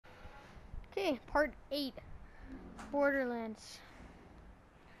Okay, part 8, Borderlands.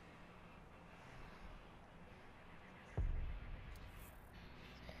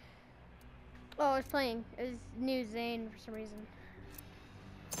 Oh, I was playing. It was new Zane for some reason.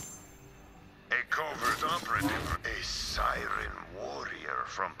 A covert operative, a siren warrior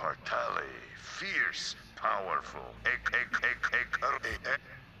from Partali, fierce, powerful, a covert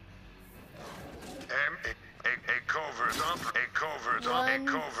operative, a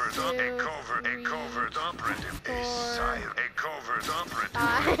covert operative,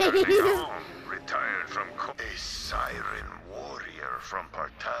 retired from a siren warrior from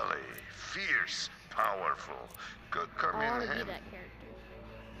Partali, fierce, powerful. Good, come I want in to be him. that character.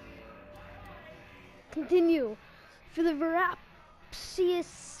 Continue for the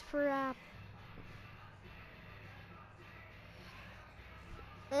Verapsius Verap.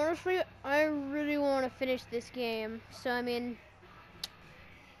 Honestly, I really want to finish this game. So I mean, I'm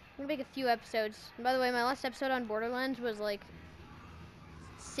gonna make a few episodes. And by the way, my last episode on Borderlands was like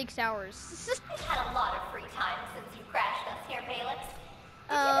 6 hours. You've had a lot of free time since you crashed us here, Valix.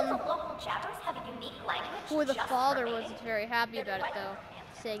 The local jabbers have a unique language. For the father wasn't very happy about it though,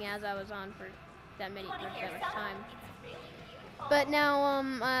 saying as I was on for that much time. But now,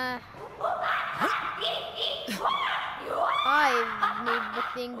 I made the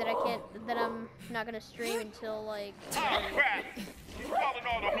thing that I'm not gonna stream until like. Oh crap! She's calling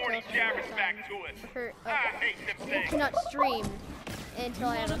all the horny jabbers back to us. I hate them things. Cannot stream until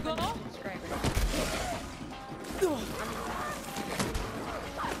I have 100 subscribers.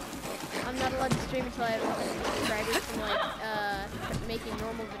 I'm not allowed to stream until I have 100 subscribers from like making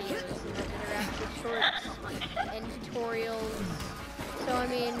normal videos that are actually shorts and tutorials. So I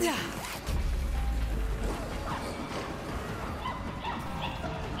mean,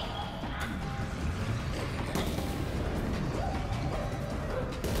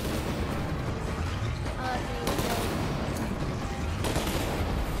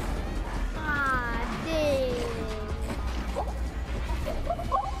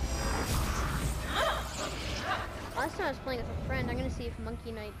 last time I was playing with a friend. I'm gonna see if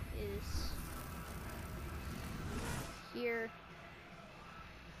Monkey Knight is here.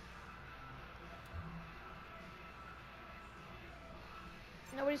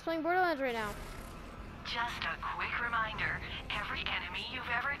 Nobody's playing Borderlands right now. Just a quick reminder, every enemy you've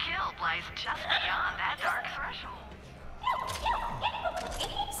ever killed lies just beyond that dark threshold.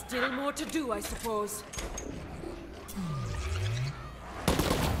 Still more to do, I suppose.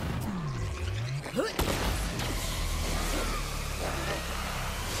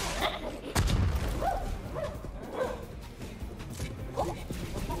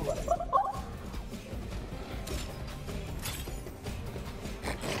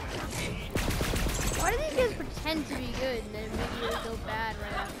 Why do these guys pretend to be good and then immediately go bad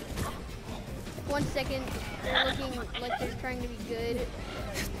right after? 1 second they're looking like they're trying to be good,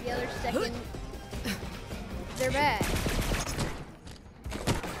 the other second they're bad.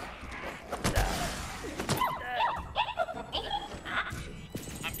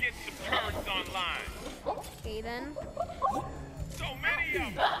 I'm getting some turrets online. Okay then. So many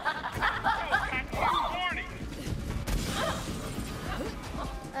of them. So horny.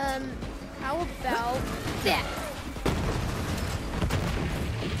 How about that?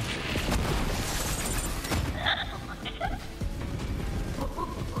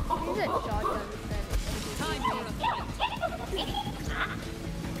 Use that shotgun instead.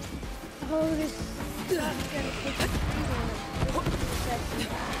 Oh, this stuff's gonna take a second.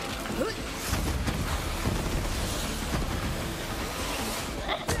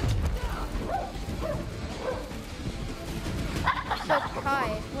 So Kai,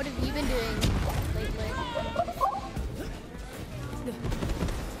 what have you been doing lately?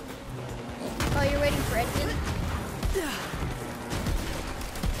 Oh, you're waiting for Edwin?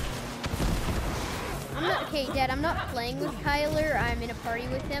 I'm not, okay, Dad, I'm not playing with Kyler, I'm in a party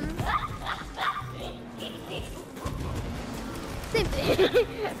with him. Same thing.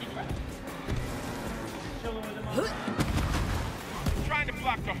 Trying to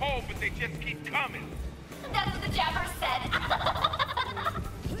block the hole, but they just keep coming. That's what the jabbers said.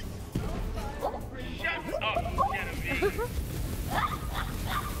 Shut up, Genevieve.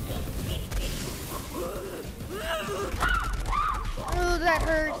 Oh, that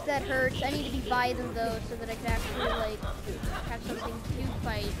hurts, that hurts. I need to be by them though, so that I can actually like have something to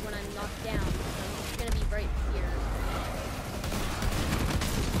fight when I'm knocked down. So it's gonna be right here.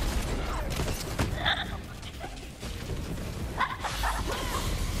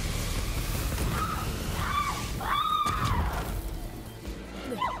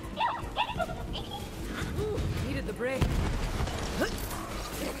 Needed the break.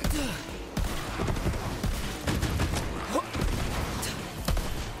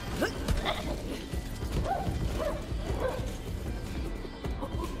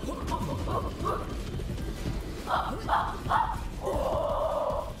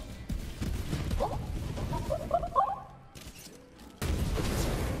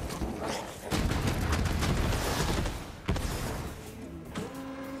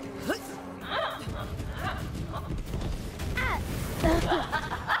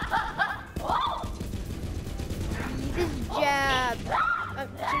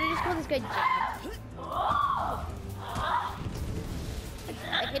 guy jabbed.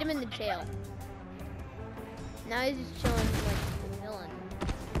 I hit him in the tail. Now he's just chilling like a villain.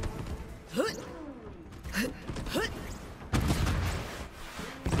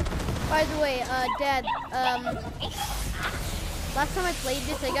 By the way, Dad, last time I played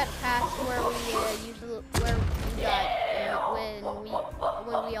this, I got past where we got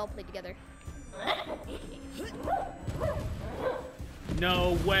when we all played together.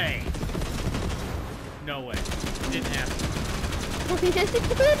 No way. No way. It didn't happen. Yes,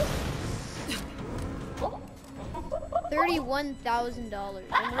 it did. $31,000.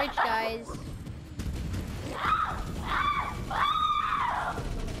 I'm rich, guys.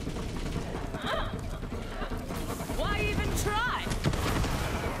 Why even try?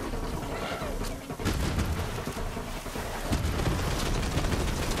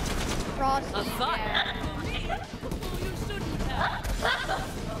 Frosty. A fun. Yeah. You shouldn't have.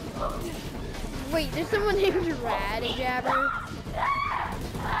 Wait, there's someone named Rad Jabber.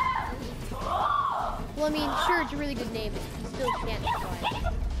 Well, I mean, sure, it's a really good name, but he still can't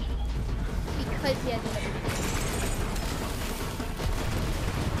survive. Because he has another name.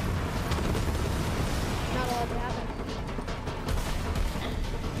 Not allowed to happen.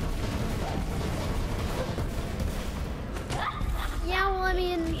 Yeah, well, I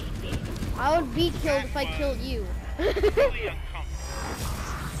mean, I would be killed if I killed you. Really uncomfortable.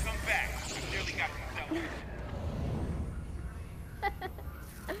 Come back. You nearly got yourself.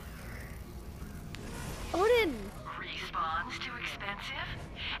 Odin! Respawn's too expensive?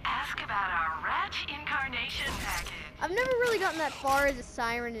 Ask about our rat incarnation package. I've never really gotten that far as a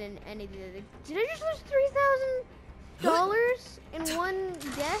siren in any of the. Did I just lose $3,000 in one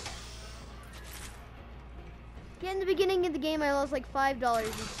death? Yeah, in the beginning of the game, I lost like $5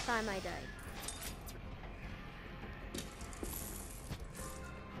 each time I died.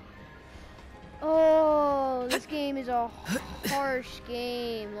 Oh, this game is a harsh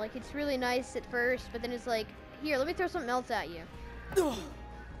game. Like, it's really nice at first, but then it's like, here, let me throw something else at you. I'm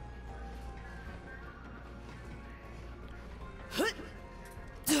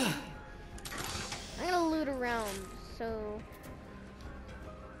gonna loot around, so...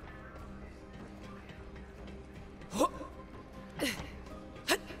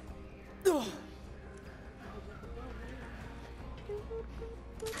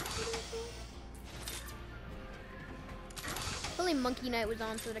 Only Monkey Knight was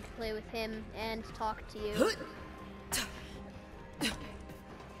on so that I could play with him and talk to you.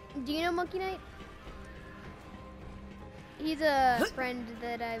 Do you know Monkey Knight? He's a friend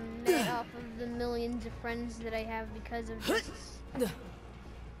that I met off of the millions of friends that I have because of just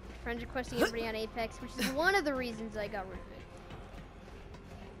friends requesting everybody on Apex, which is one of the reasons I got rid of it.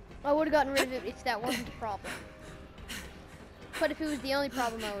 I would have gotten rid of it if that wasn't a problem. But if it was the only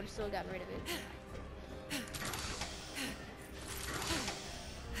problem, I would have still gotten rid of it.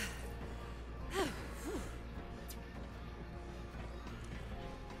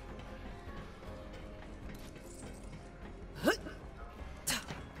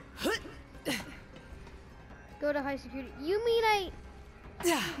 Go to high security. You mean I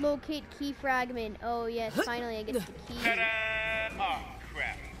locate key fragment? Oh yes, finally I get the key. Ta-da! Oh,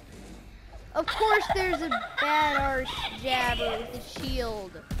 crap. Of course there's a bad arse jabber with a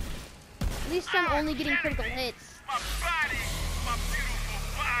shield. At least I'm only getting critical hits. My body! My beautiful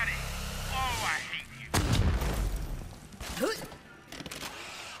body! Oh, I hate you.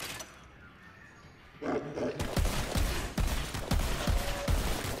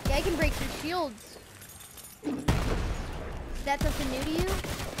 Yeah, I can break through shields. Is that something new to you?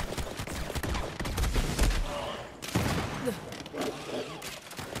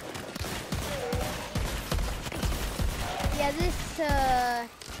 Yeah, this,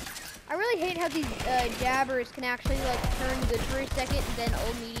 I really hate how these, jabbers can actually, like, turn good for a second and then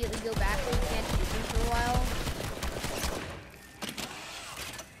immediately go back so you can't shoot them for a while.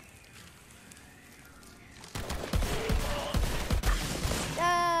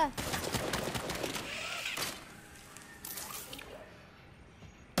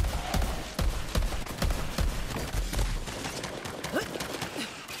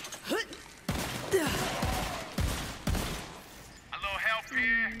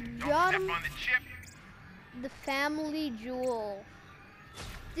 Step on the chip. The family jewel.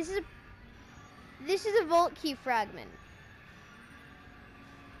 This is a vault key fragment.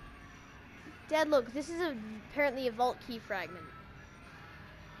 Dad, look, this is apparently a vault key fragment.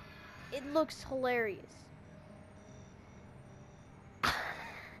 It looks hilarious. I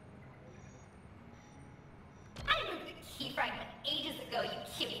removed the key fragment ages ago, you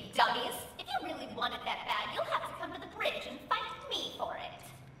cutie dummies. If you really want it that bad, you'll have to come to the bridge and fight me for it.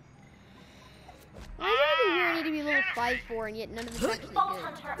 to fight for, and yet none of it's actually Vault good.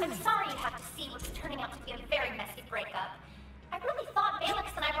 Hunter, I'm sorry you have to see what's turning out to be a very messy breakup. I really thought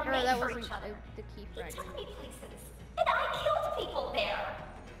Valix and I were Or made that for wasn't each other. the key He fragment. took me places, and I killed people there.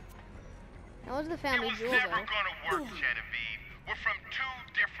 That was the It family was jewel, never though. gonna work, Genevieve. We're from two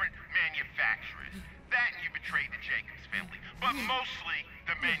different manufacturers. That and you betrayed the Jacobs family. But mostly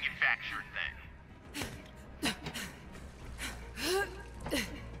the manufacturer thing.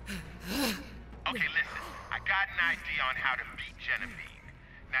 Okay, listen. I got an idea on how to beat Genevieve.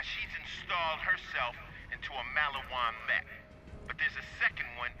 Now, she's installed herself into a Malawan mech. But there's a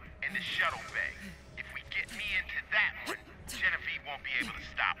second one in the shuttle bay. If we get me into that one, Genevieve won't be able to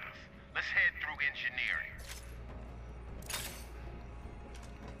stop us. Let's head through engineering.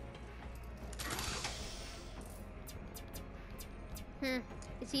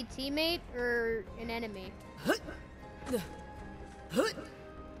 Is he a teammate or an enemy?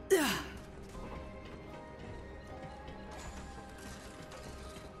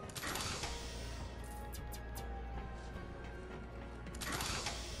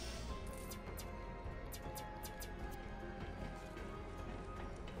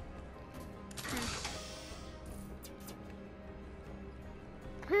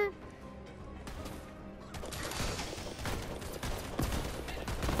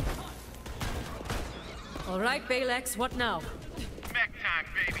 All right, Balex, what now? Mech time,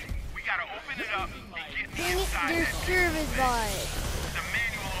 baby. We gotta open it up and get me Dang it, inside there's that service bots. the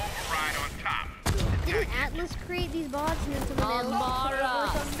manual override on top. Didn't Atlas create these bots and then someone else? Amara,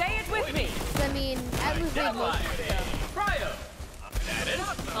 say it with me. I mean, Atlas made most of the stuff.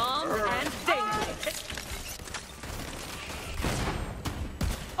 Calm and dangerous.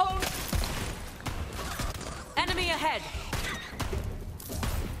 Oh! Enemy ahead.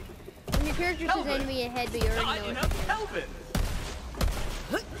 When your character says enemy ahead, but you already know it's Kelvin!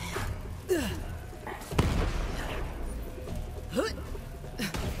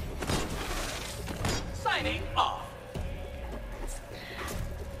 Signing off.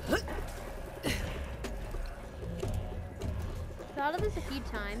 thought of this a few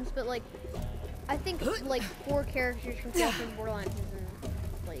times, but like, I think like 4 characters from Borderlands is in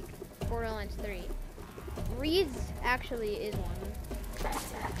like Borderlands 3. Reese actually is one.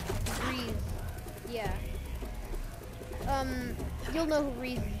 Reese, yeah. You'll know who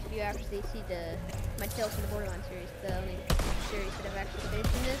Reese is if you actually see my Tales from the Borderlands series, the only series that I've actually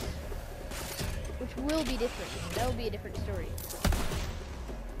finished in this, which will be different. That will be a different story.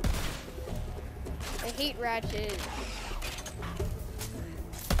 I hate Ratchet.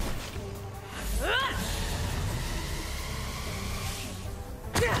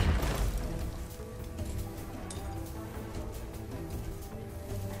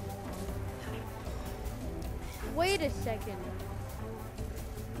 Wait a second.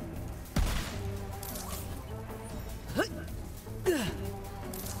 That's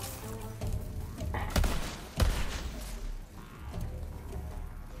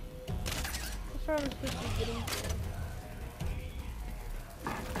what I'm supposed to be getting to.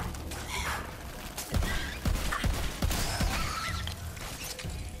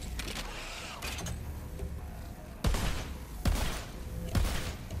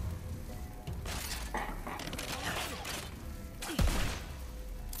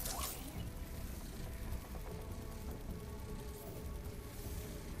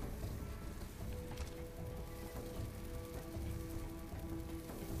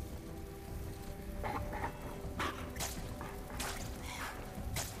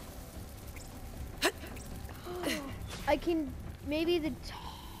 I can, maybe the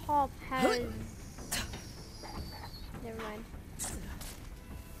top has, never mind.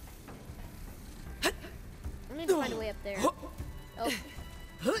 I need to find a way up there. Oh.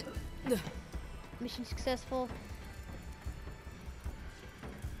 Mission successful.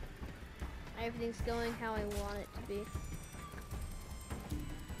 Everything's going how I want it to be.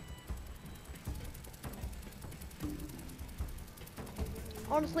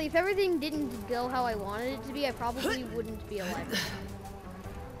 Honestly, if everything didn't go how I wanted it to be, I probably wouldn't be alive.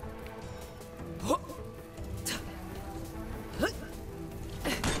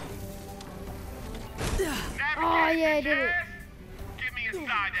 Oh yeah, I did it. Get me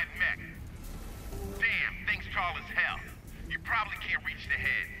inside that mech. Damn, thing's tall as hell. You probably can't reach the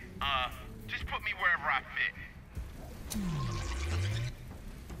head. Just put me wherever I fit.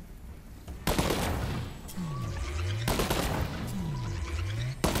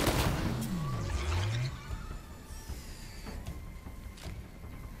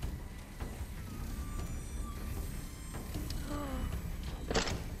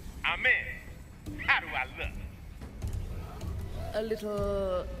 I'm in. How do I look? A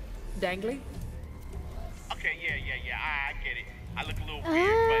little dangly? Okay, Okay, yeah. I get it. I look a little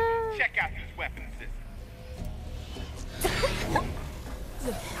weird, but check out these weapon systems.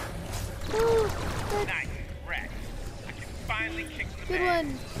 Nice, Rex. I can finally kick the Good man.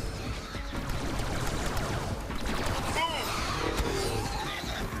 one.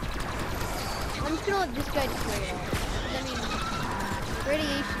 I'm just gonna let this guy destroy it all. I mean,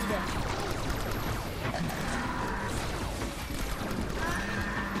 radiation death.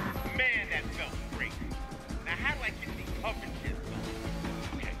 Man, that felt great. Now, how do I get these coverages?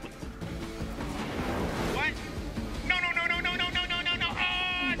 Okay, what? No.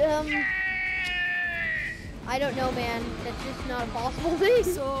 Oh, shit! I don't know, man. That's just not a possible thing.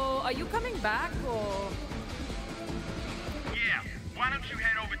 So, are you coming back or? Yeah, why don't you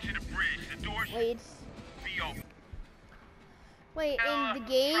head over to the bridge? The door should Wait, be open. wait, in the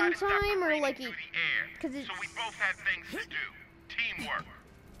game Try to stop time or careening like through it? the air, Because it's. so we both have things to do. Teamwork.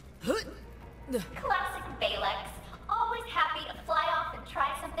 Classic Balex. Always happy to fly off and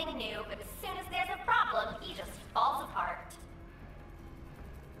try something new, but as soon as there's a problem, he just falls apart.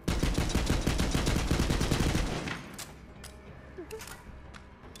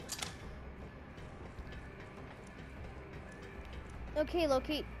 Okay,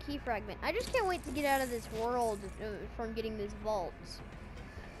 locate key fragment. I just can't wait to get out of this world from getting these vaults.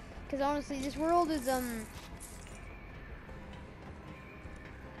 Because honestly, this world is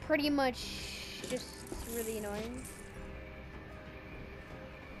pretty much just really annoying.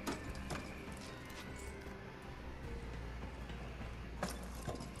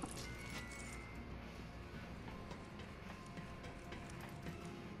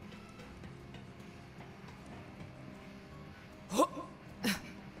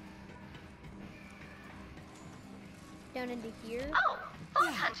 Down into here. Oh,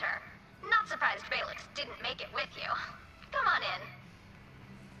 Vault Hunter. Not surprised Balex didn't make it with you. Come on in.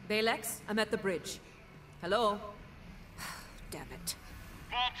 Balex, I'm at the bridge. Hello? Damn it.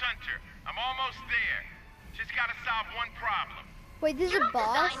 Vault Hunter, I'm almost there. Just gotta solve one problem. Wait, this is You're a not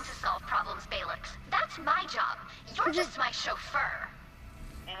boss? designed to solve problems, Balex. That's my job. You're Is it- just my chauffeur.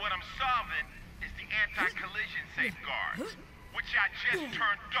 Well, what I'm solving is the anti-collision safeguards, which I just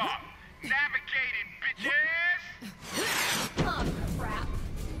turned off. Navigate it, bitches! Oh, crap.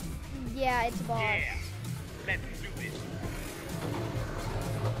 Yeah, it's a boss. Yeah, let's do this.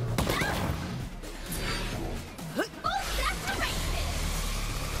 Full desperation!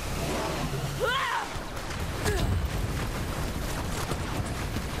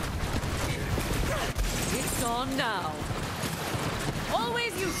 It's on now.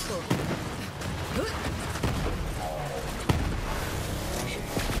 Always useful.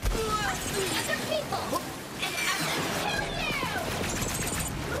 Other people! And have them kill you!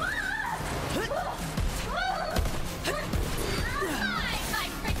 Hi, my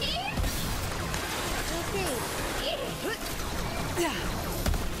pretty! Okay.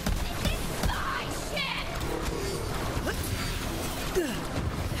 This is my shit!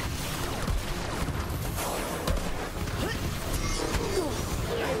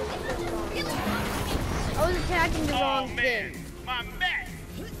 I was attacking the wrong Oh, man, thing. my mech!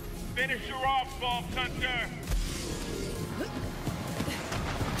 Finish her off, Vault Hunter!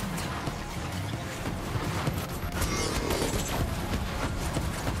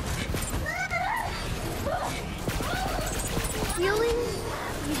 Healing?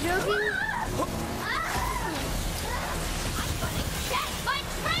 You joking? Get my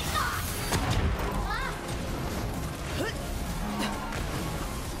friend off!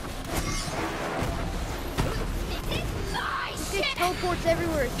 This is my This shit! guy teleports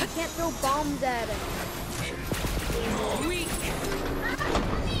everywhere, so you can't throw bombs at him. Weak.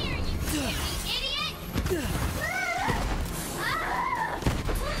 Come here, you silly idiot! Dang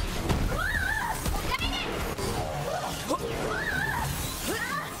it!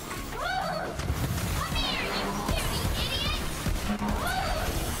 Come here, you cutie idiot! Burn!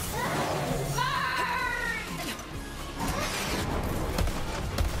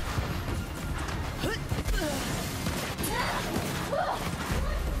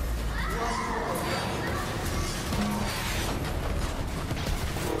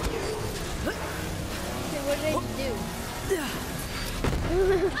 Okay, what did I do?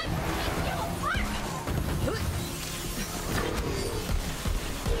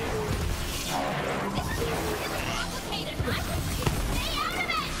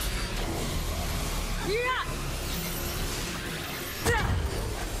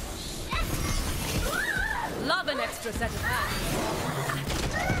 Love an extra set of hands.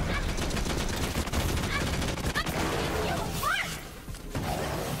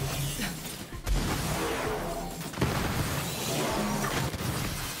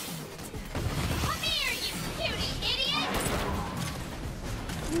 Come here, you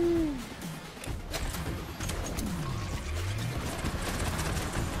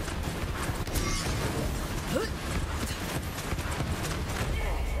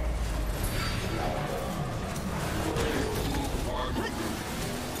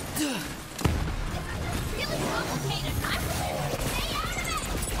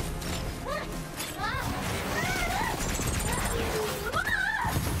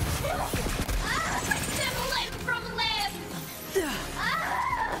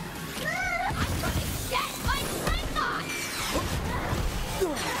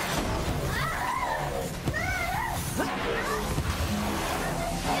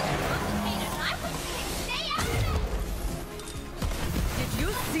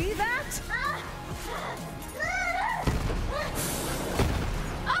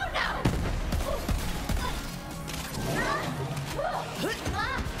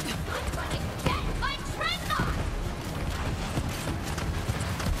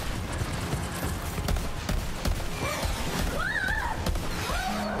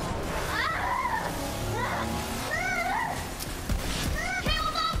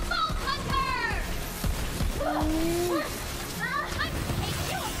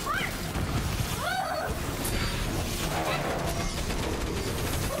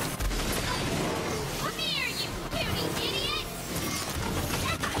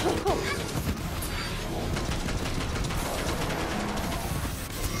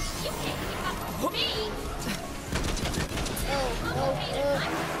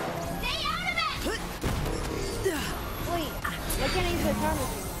power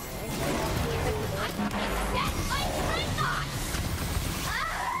machine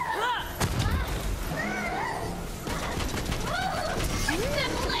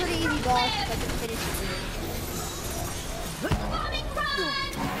It's a pretty easy boss if I can finish it.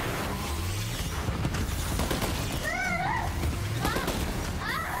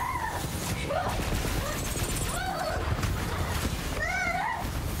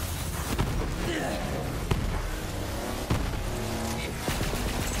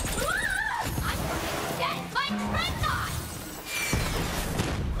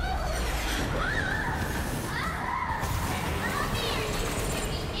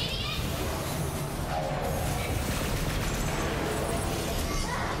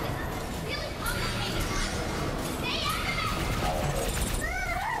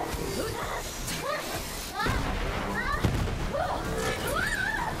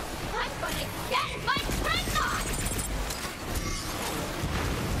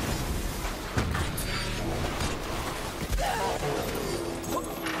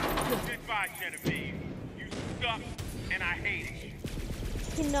 Goodbye, Genevieve. You suck, and I hate it.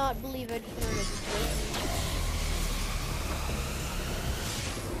 Cannot believe I just learned this.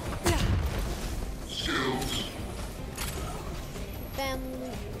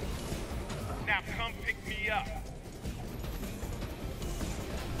 Family. Now come pick me up.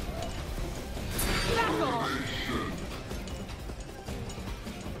 Back off!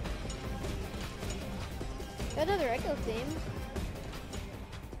 Another Echo theme.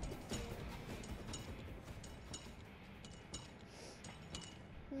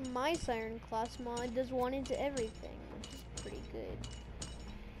 My Siren class mod does 1 into everything, which is pretty good.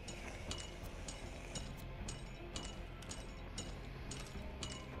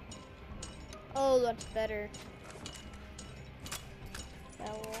 Oh, that's better. That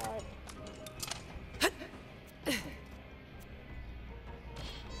a lot.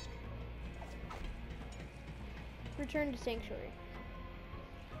 Return to Sanctuary.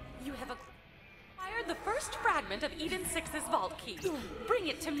 You have acquired the first fragment of Eden 6's vault key. Bring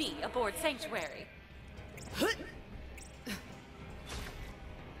it to me aboard Sanctuary.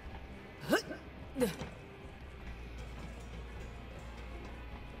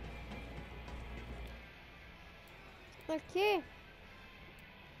 Okay.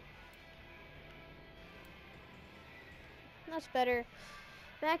 That's better.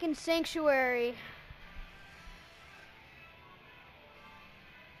 Back in Sanctuary.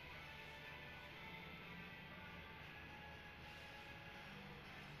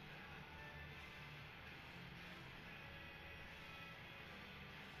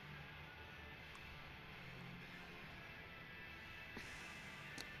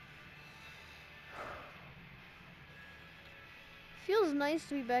 Feels nice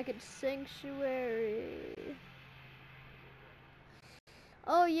to be back at Sanctuary.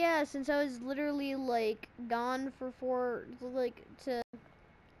 Oh yeah, since I was literally like gone for 4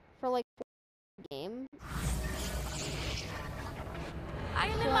 game. I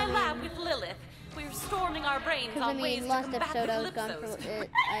am in my lab with Lilith. We're storming our brains Because I on ways mean, to last combat episode the I was gone for Calypsos. it.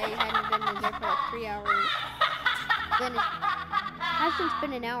 I hadn't been in there for like 3 hours. Then it hasn't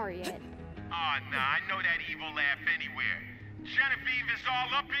been an hour yet. Oh, nah, I know that evil laugh anywhere. Genevieve is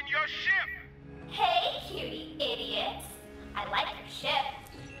all up in your ship. Hey, cutie idiots. I like your ship.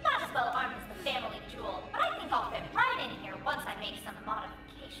 Not as well armed as the family jewel, but I think I'll fit right in here once I make some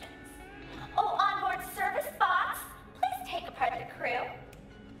modifications. Oh, onboard service bots, please take apart the crew.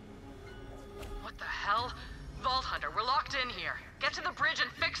 What the hell? Vault Hunter, we're locked in here. Get to the bridge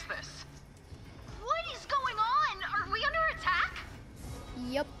and fix this. What is going on? Are we under attack?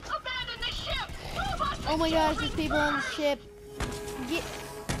 Yep. Abandon the ship! Oh my gosh, there's people on the ship. Get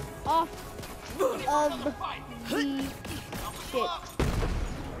off of the ship.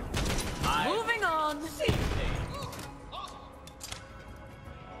 Moving on.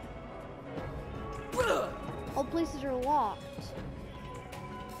 All places are locked.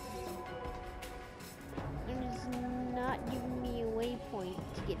 And it's not giving me a waypoint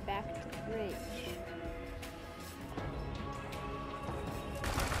to get back to the bridge.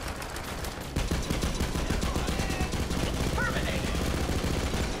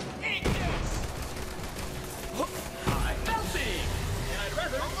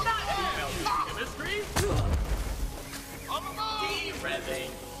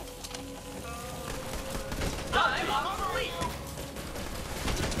 I'm on fleet!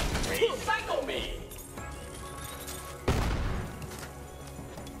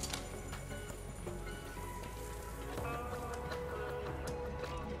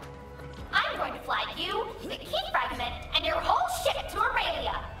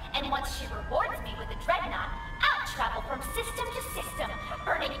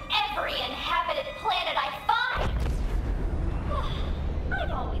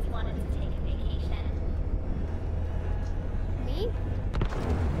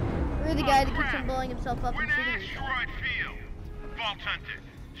 the guy that keeps on blowing himself up We're and in shooting an himself. asteroid field. Vault Hunter,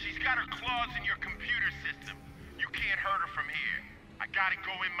 she's got her claws in your computer system. You can't hurt her from here. I gotta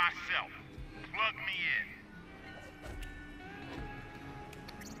go in myself. Plug me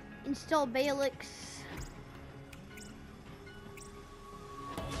in. Install Balix.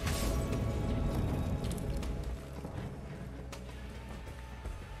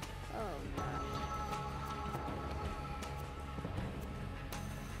 Oh gosh.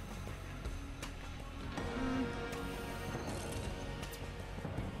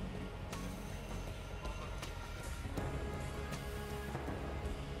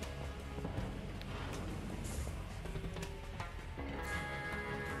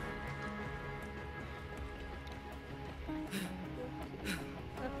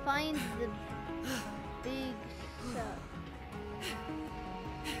 Find the big stuff.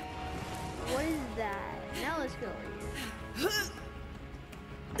 What is that? Now let's go over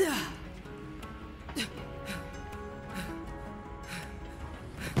here.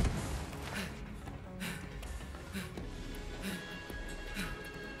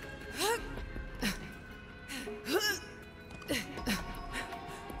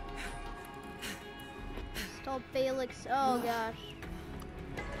 Install Balix. Oh gosh.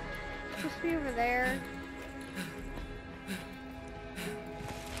 Supposed to be over there.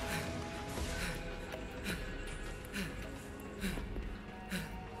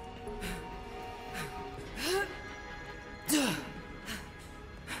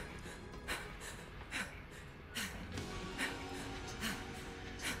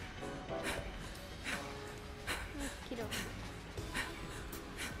 Okey-doke.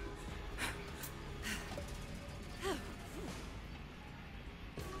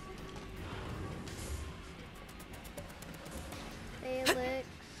 Balix.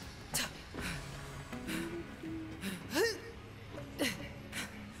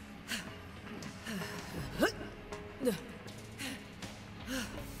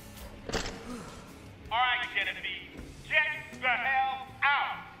 All right, Genevieve, get the hell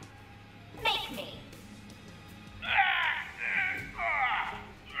out. Make me.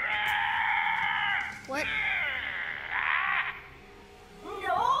 What? No!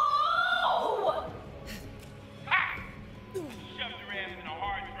 Ha! Shoved her ass in a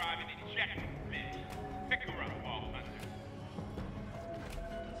hard drive and ejected the bitch. Pick her up, Vault Hunter.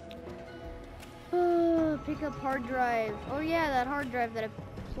 Oh, pick up hard drive. Oh yeah, that hard drive that I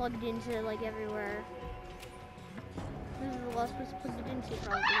plugged into like everywhere. This is the last place I plugged it into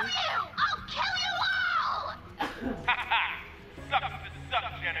probably. I'll kill you all! Ha ha! Sucks to suck,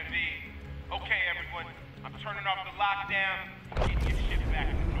 Genevieve. Okay, everyone, I'm turning off the lockdown and getting your shit back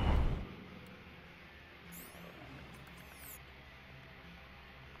to normal.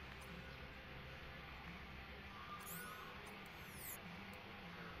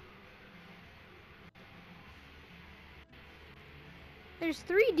 There's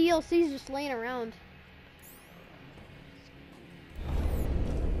 3 DLCs just laying around.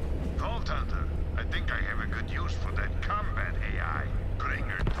 Vault Hunter, I think I have a good use for that combat AI. Bring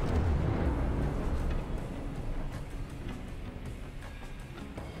her to...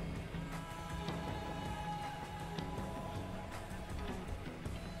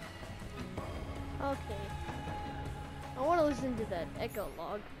 Okay. I want to listen to that echo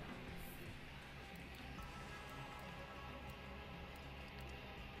log.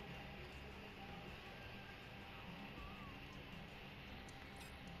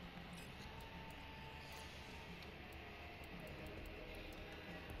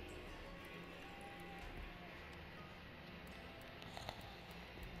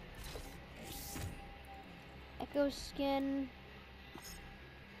 Echo skin.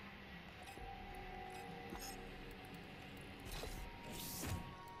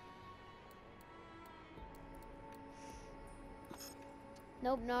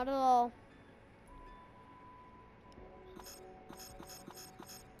 Nope, not at all.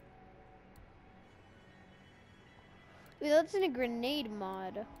 Wait, that's in a grenade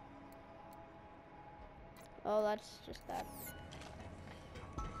mod. Oh, that's just that.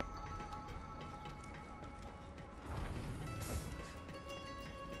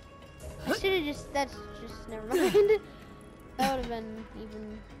 I should have just, that's just, never mind. That would have been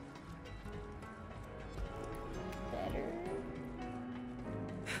even better.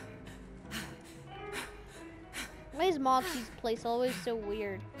 Why is Moxie's place always so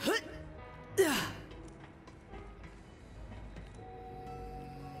weird? So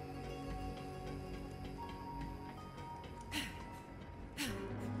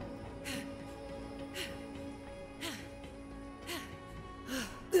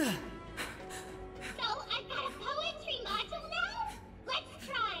I've got a poetry module now? Let's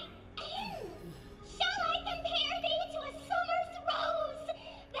try.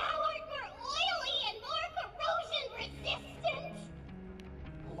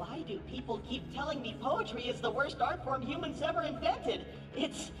 me poetry is the worst art form humans ever invented.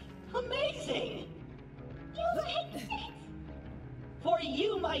 It's amazing. You like it? For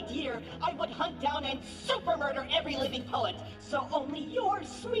you, my dear, I would hunt down and super murder every living poet, so only your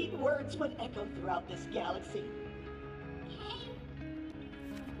sweet words would echo throughout this galaxy.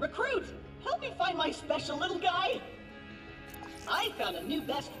 Recruit, help me find my special little guy. I found a new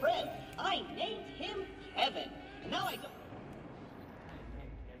best friend. I named him Kevin. Now I go.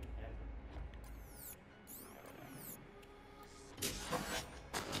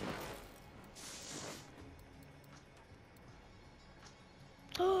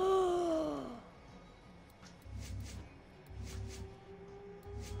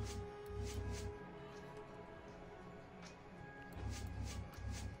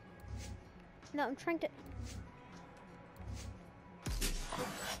 No, I'm trying to.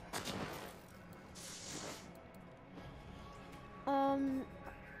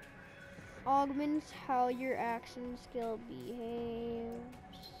 Augments how your action skill behaves.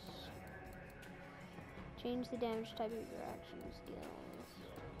 Change the damage type of your action skills.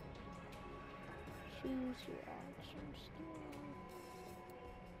 Choose your action skill.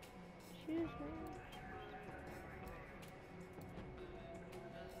 Choose your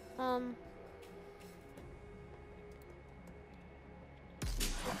action.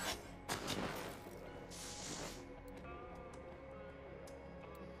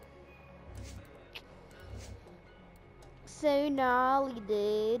 So gnarly,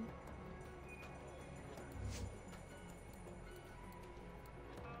 dude.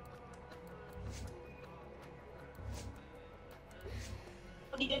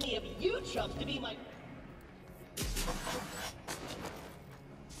 I don't need any of you chumps to be my...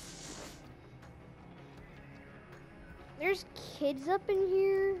 There's kids up in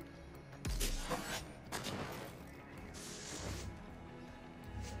here.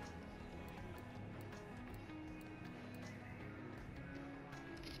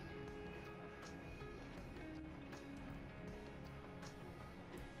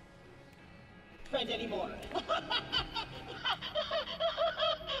 Friend anymore. But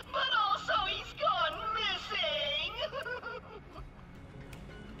also he's gone missing.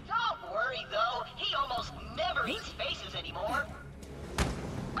 Don't worry though, he almost never eats faces anymore.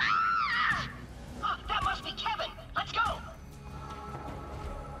 Ah! Oh, that must be Kevin. Let's go.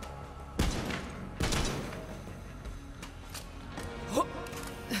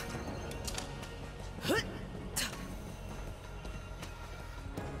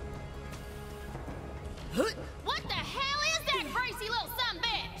 What the hell is that greasy little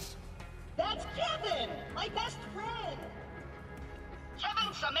sumbitch? That's Kevin, my best friend.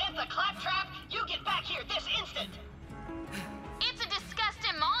 Kevin, Samantha, Claptrap, you get back here this instant. It's a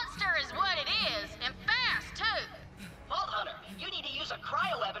disgusting monster is what it is, and fast too. Vault Hunter, you need to use a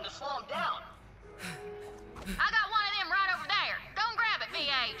cryo weapon to slow him down. I got one of them right over there. Go and grab it,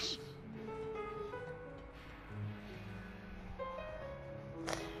 VH.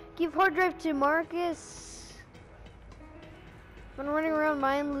 Give hard drive to Marcus. I'm running around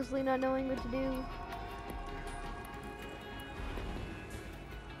mindlessly, not knowing what to do.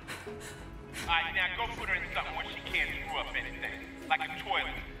 Alright, now go put her in something where she can't screw up anything. Like a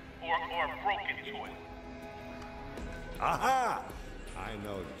toilet. Or a broken toilet. Aha! I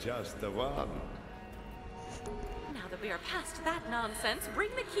know just the one. Now that we are past that nonsense,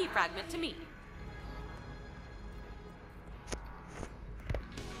 bring the key fragment to me.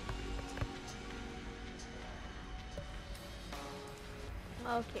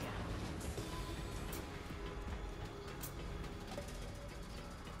 Okay.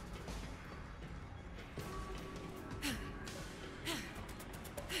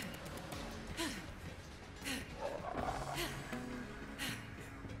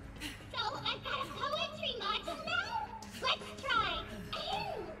 So I've got a poetry module now? Let's try.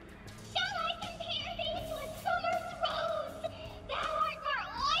 Shall I compare thee to a summer's rose? Thou art more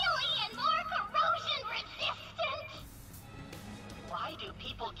oily and more corrosion resistant. Why do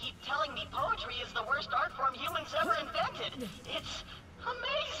people keep telling me poetry is the worst art form humans ever invented? It's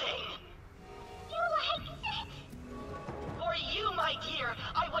amazing. You like it? For you, my dear,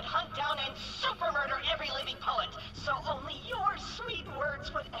 I would hunt down and super murder every living poet, so only your sweet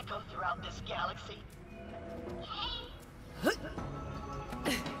words would echo throughout this galaxy.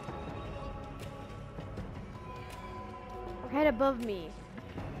 Right above me.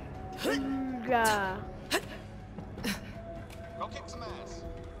 Ooga. Go kick some ass.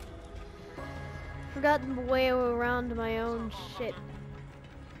 Forgot the way around my own ship.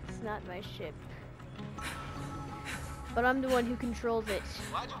 It's not my ship. But I'm the one who controls it.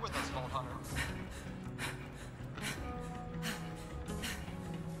 Glad you're with us, Vault Hunter.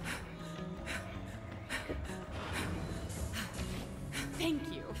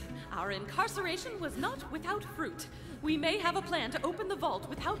 Our incarceration was not without fruit. We may have a plan to open the vault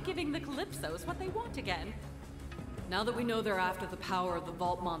without giving the Calypsos what they want again. Now that we know they're after the power of the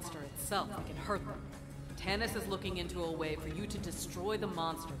vault monster itself, we can hurt them. Tannis is looking into a way for you to destroy the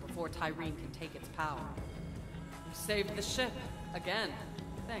monster before Tyreen can take its power. You saved the ship. Again.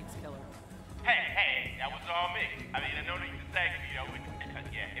 Thanks, Killer. Hey, that was all me. I mean, I know that you can thank me,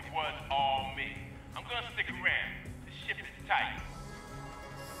 yeah, it was all me. I'm gonna stick around. The ship is tight.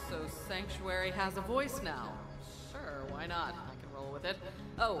 So Sanctuary has a voice now. Sure, why not? I can roll with it.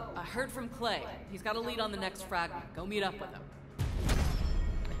 Oh, I heard from Clay. He's got a lead on the next fragment. Go meet up with him.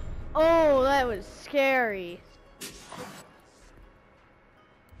 Oh, that was scary.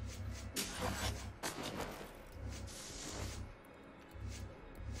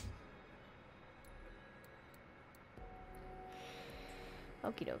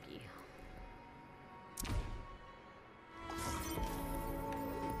 Okie dokie.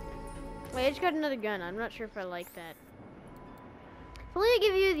 Wait, I just got another gun. I'm not sure if I like that. If only they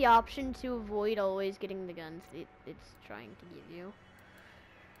give you the option to avoid always getting the guns it's trying to give you.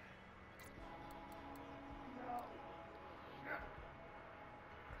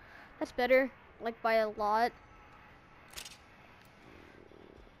 That's better, like by a lot.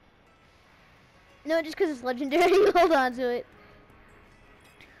 No, just because it's legendary, hold on to it.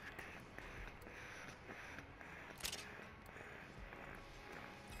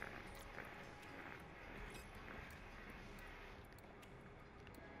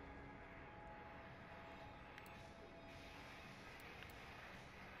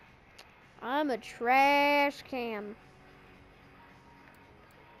 I'm a trash can.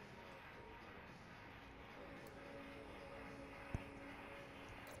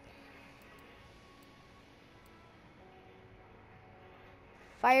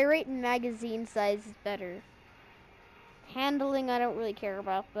 Fire rate and magazine size is better. Handling I don't really care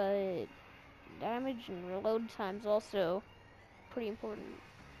about, but damage and reload time's also pretty important.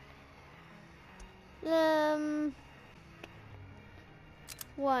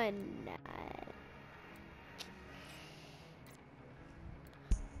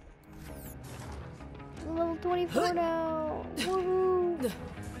 Level 24 now. Woohoo!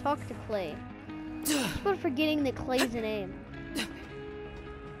 Talk to Clay. Keep on forgetting that Clay's a name.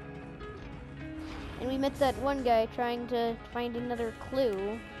 And we met that one guy trying to find another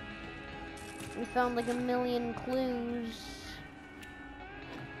clue. We found like 1,000,000 clues.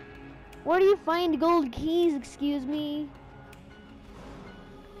 Where do you find gold keys, excuse me?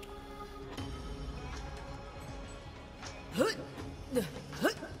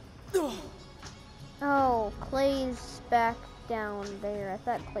 Oh, Clay's back down there. I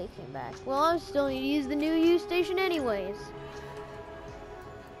thought Clay came back. Well, I still need to use the new U station anyways.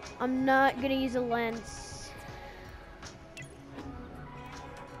 I'm not gonna use a lens.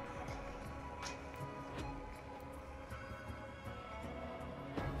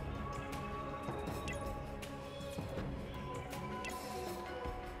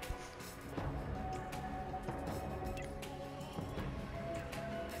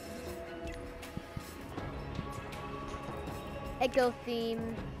 Echo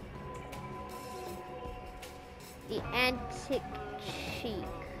theme. The antic cheek.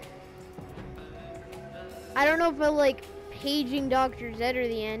 I don't know if I like paging Dr. Zed or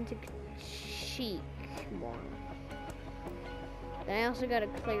the antic cheek more. Then I also got a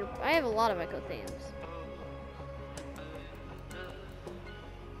clear. I have a lot of echo themes.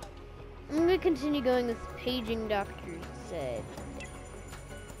 I'm gonna continue going with paging Dr. Zed.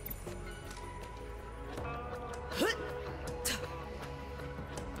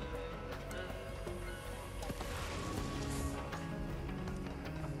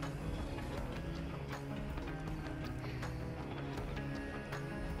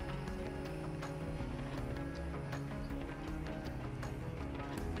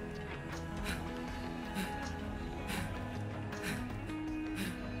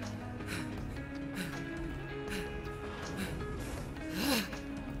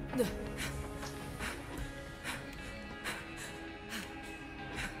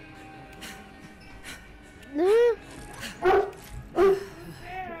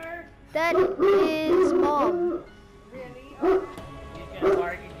 That is Mom. He's gonna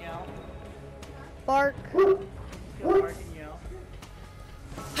bark and yell. Bark. He's gonna bark and yell.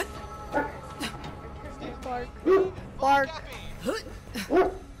 Bark. Bark.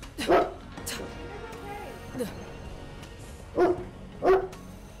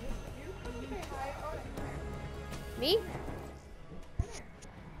 Me?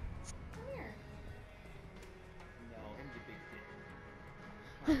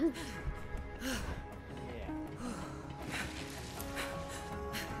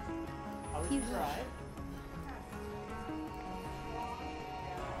 You Right.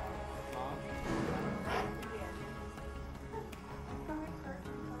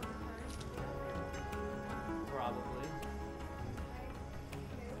 Probably.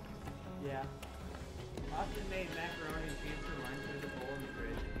 Yeah. Austin made macaroni and cheese for lunch. There's a bowl in the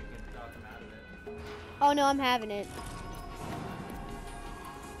fridge if you can talk him out of it. Oh no, I'm having it.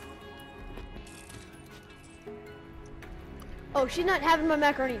 Oh, she's not having my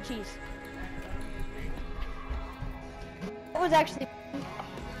macaroni and cheese. That was actually.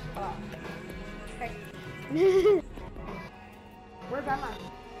 Okay. Where's Emma?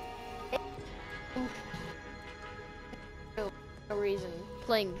 No reason.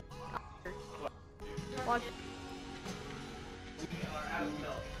 Playing. Watch.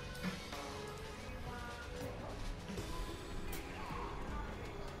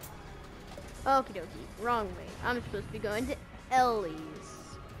 Okie dokie. Wrong way. I'm supposed to be going to Ellie's.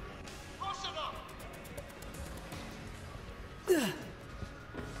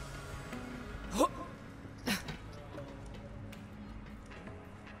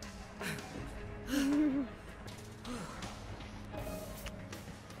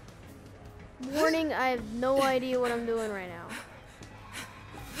 Warning, I have no idea what I'm doing right now.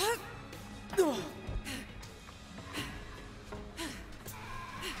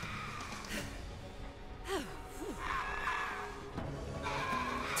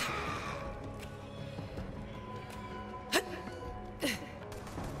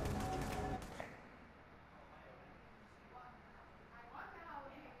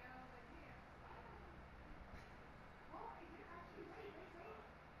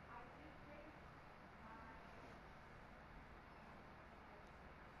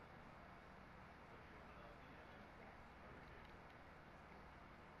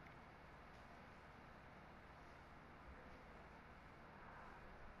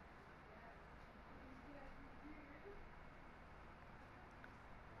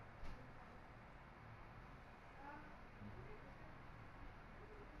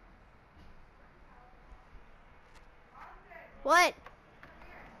 What?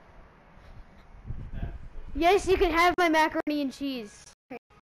 Yes, you can have my macaroni and cheese. Them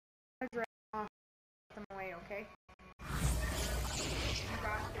away, okay?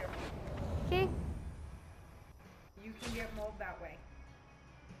 Okay. You can get mold that way.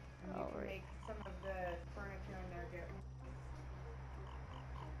 And you can Alright. make some of the furniture in there get.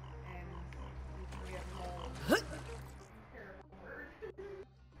 And you can get mold. Terrible word.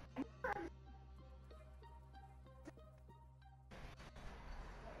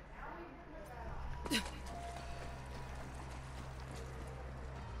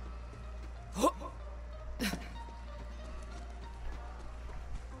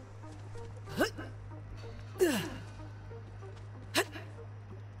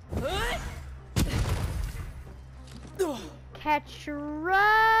 Catch a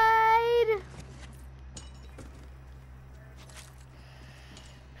ride.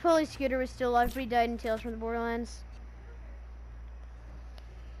 If only Scooter was still alive, but he died in Tales from the Borderlands.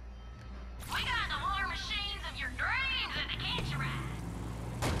 We got the war machines of your dreams at the catch a ride.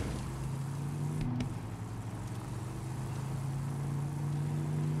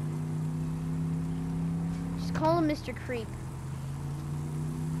 Just call him Mr. Creep.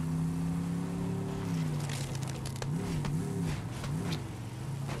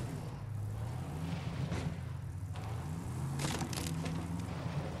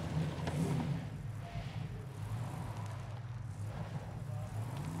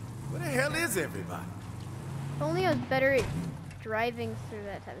 Where the hell is everybody? If only I was better at driving through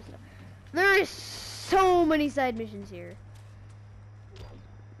that type of stuff. There are so many side missions here.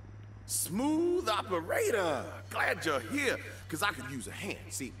 Smooth operator. Glad you're here, because I could use a hand.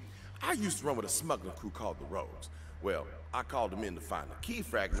 See, I used to run with a smuggling crew called the Rogues. Well, I called them in to find a key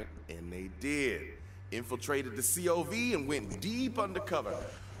fragment, and they did. Infiltrated the COV and went deep undercover.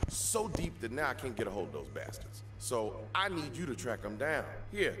 So deep that now I can't get a hold of those bastards. So I need you to track them down.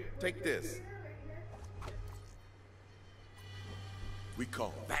 Here, take this. We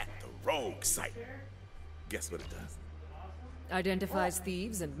call that the Rogue Site. Guess what it does? Identifies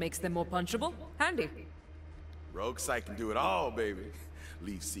thieves and makes them more punchable? Handy. Rogue Site can do it all, baby.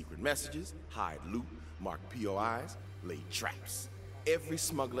 Leave secret messages, hide loot, mark POIs, lay traps. Every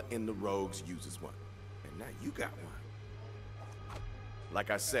smuggler in the Rogues uses one. And now you got one. Like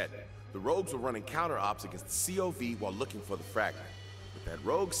I said, the Rogues were running counter-ops against the COV while looking for the fragment. With that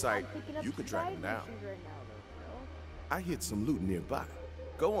Rogue Site, you can track them down. I hid some loot nearby.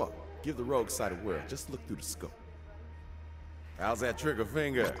 Go on, give the Rogue Site a whirl. Just look through the scope. How's that trigger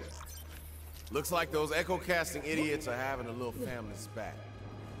finger? Looks like those echo casting idiots are having a little family spat.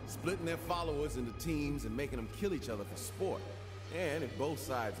 splitting their followers into teams and making them kill each other for sport. And if both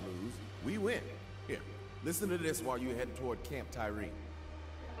sides lose, we win. Here, listen to this while you head toward Camp Tyrene.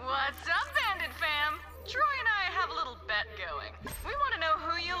 What's up, Bandit fam? Troy and I have a little bet going. We want to know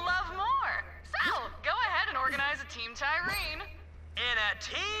who you love more. So, go ahead and organize a Team Tyrene. In a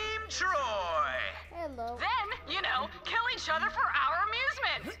Team Troy! Hello. Then, you know, kill each other for our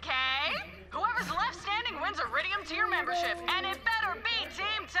amusement, okay? Whoever's left standing wins Iridium to your membership, and it better be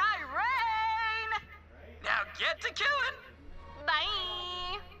Team Tyrene! Now get to killing!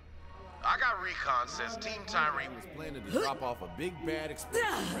 Bye! I got recon says Team Tyrene was planning to drop off a big bad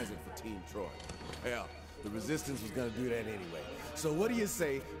explosive present for Team Troy. Hell, the Resistance was gonna do that anyway. So what do you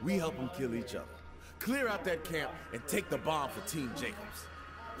say we help them kill each other? Clear out that camp and take the bomb for Team Jacobs.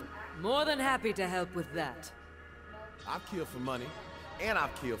 More than happy to help with that. I've killed for money, and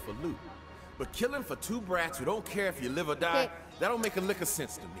I've killed for loot. But killing for two brats who don't care if you live or die, that don't make a lick of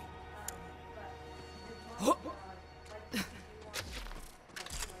sense to me. Vault Thief!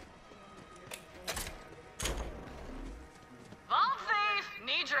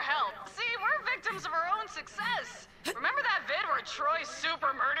 Need your help. See, we're victims of our own success. Remember that vid where Troy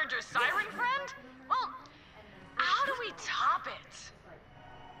super murdered your siren friend? Well, how do we top it?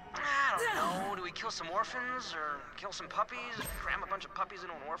 I don't know. Do we kill some orphans or kill some puppies? Cram a bunch of puppies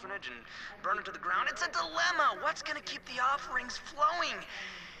into an orphanage and burn it to the ground? It's a dilemma. What's gonna keep the offerings flowing?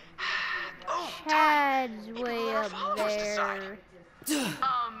 Oh, Chad's Maybe way let our up followers decide. there.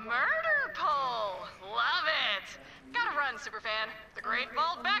 A murder poll! Love it! Gotta run, superfan. The Great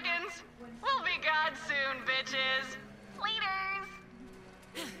Vault beckons. We'll be gods soon, bitches. Leaders!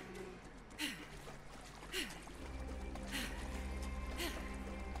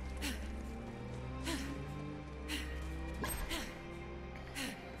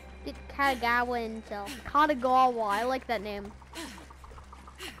 Get Katagawa intel. Katagawa, I like that name.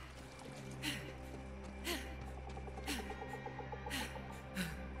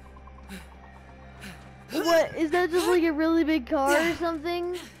 What, is that just like a really big car or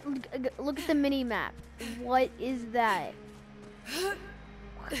something? Look at the mini map. What is that?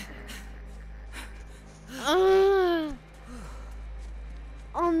 On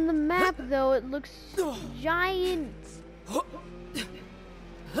the map though, it looks giant.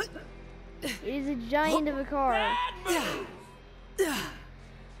 It is a giant of a car.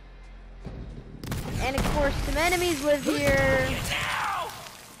 And of course some enemies live here.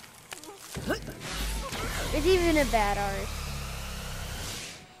 It's even a bad art.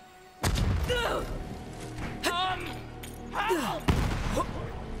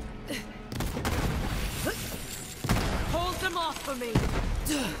 Hold them off for me.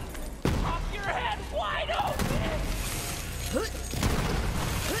 Pop your head wide open!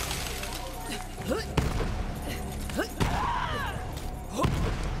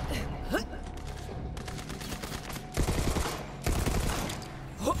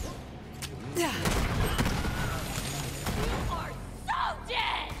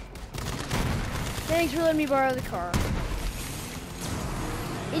 Thanks for letting me borrow the car.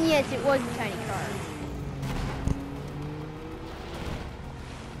 And yes, it was a tiny car.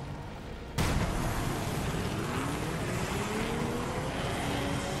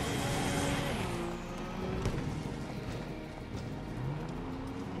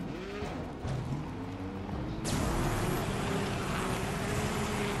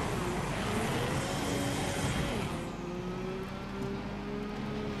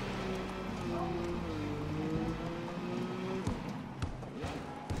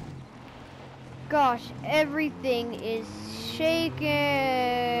 Gosh, everything is shaking.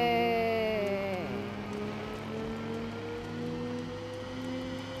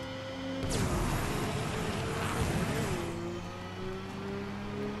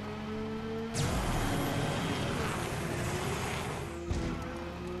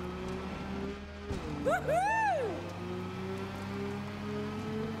 Woohoo!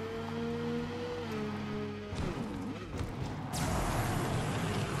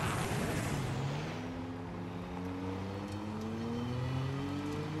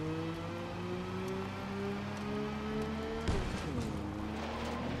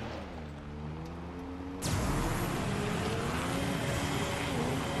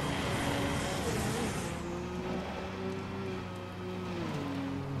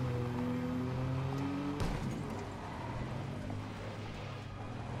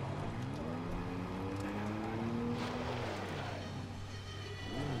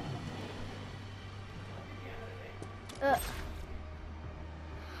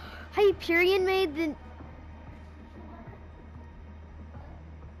 Hyperion made the...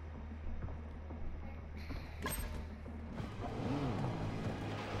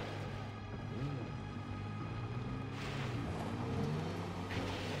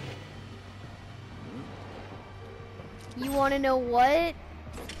 You want to know what?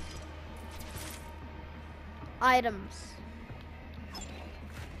 Items.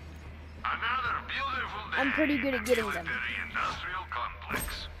 Another beautiful day. I'm pretty good at getting them. Military industrial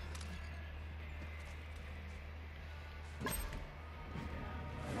complex.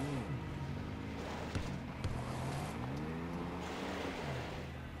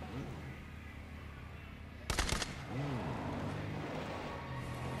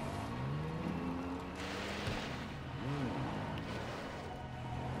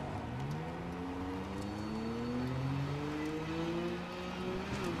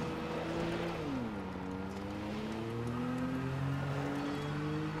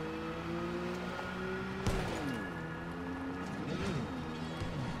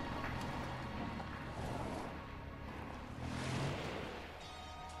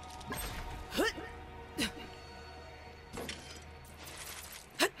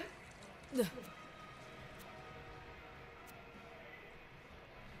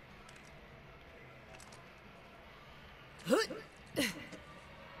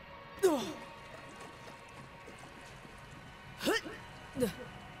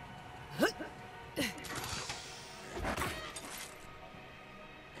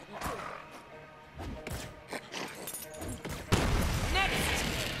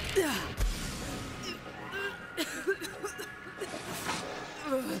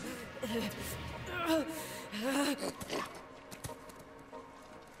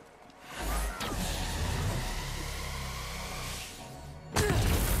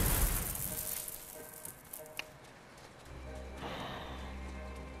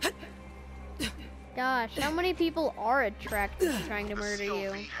 Gosh, how many people are attracted to trying to murder The you?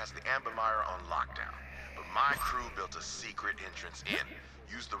 COV has the Amber Mire on lockdown, but my crew built a secret entrance in.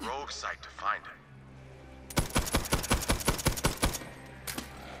 Use the rogue site to find it.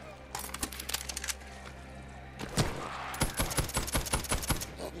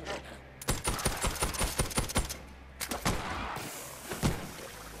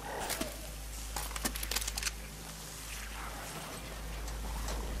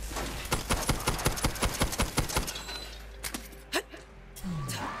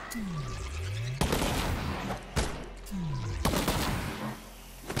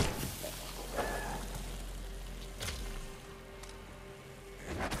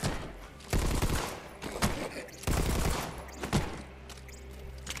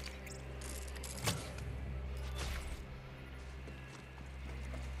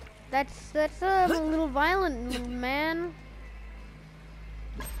 That's a little violent, man.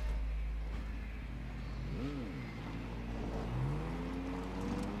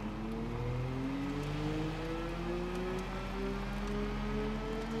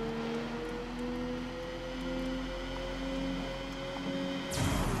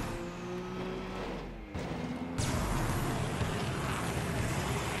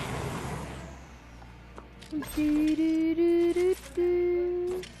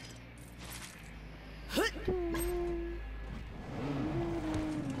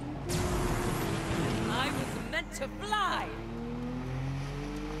 I was meant to fly!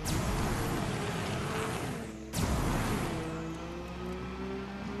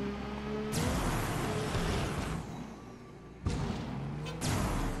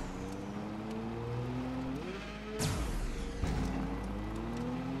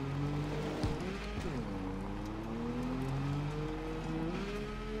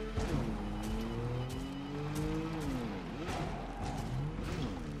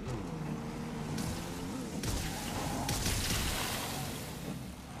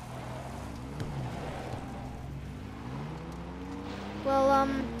 Well,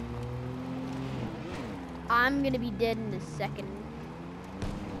 I'm gonna be dead in a second.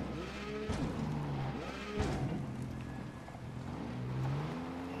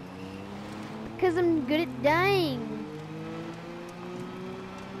 Because I'm good at dying.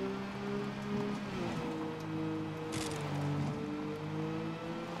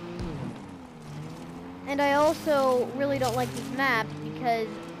 And I also really don't like this map because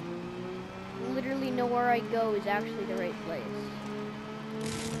literally nowhere I go is actually the right place.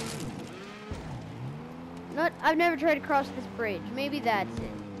 I've never tried to cross this bridge. Maybe that's it.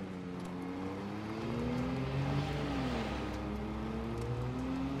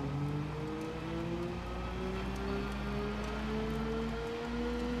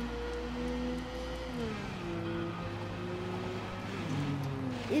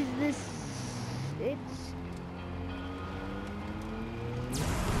 Is this... it's...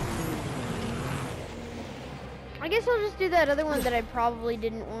 I guess I'll just do that other one that I probably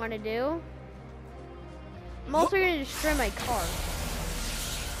didn't want to do. I'm also going to destroy my car.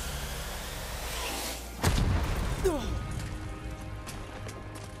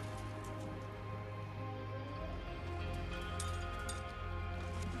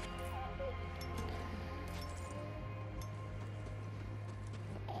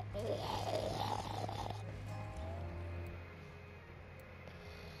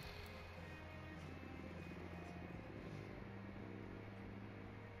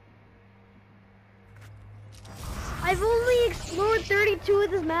 I've only explored 32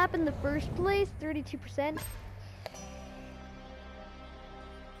 of this map in the first place, 32%.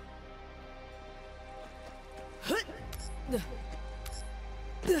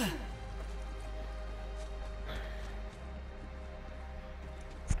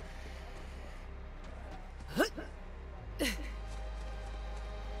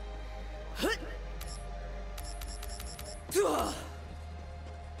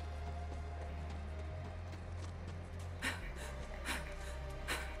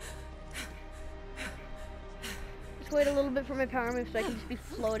 Just wait a little bit for my power move so I can just be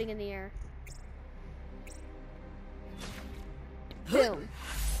floating in the air. Boom.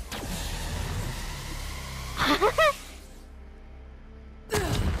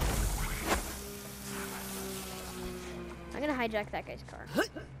 I'm gonna hijack that guy's car.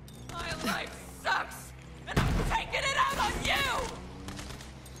 My life sucks, and I'm taking it out on you!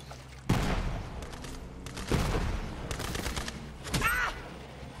 Ah!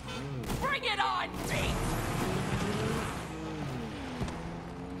 Bring it on, Pete!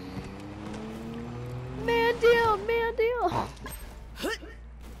 Man deal, man deal.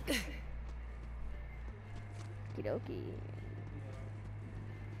 Okie dokie.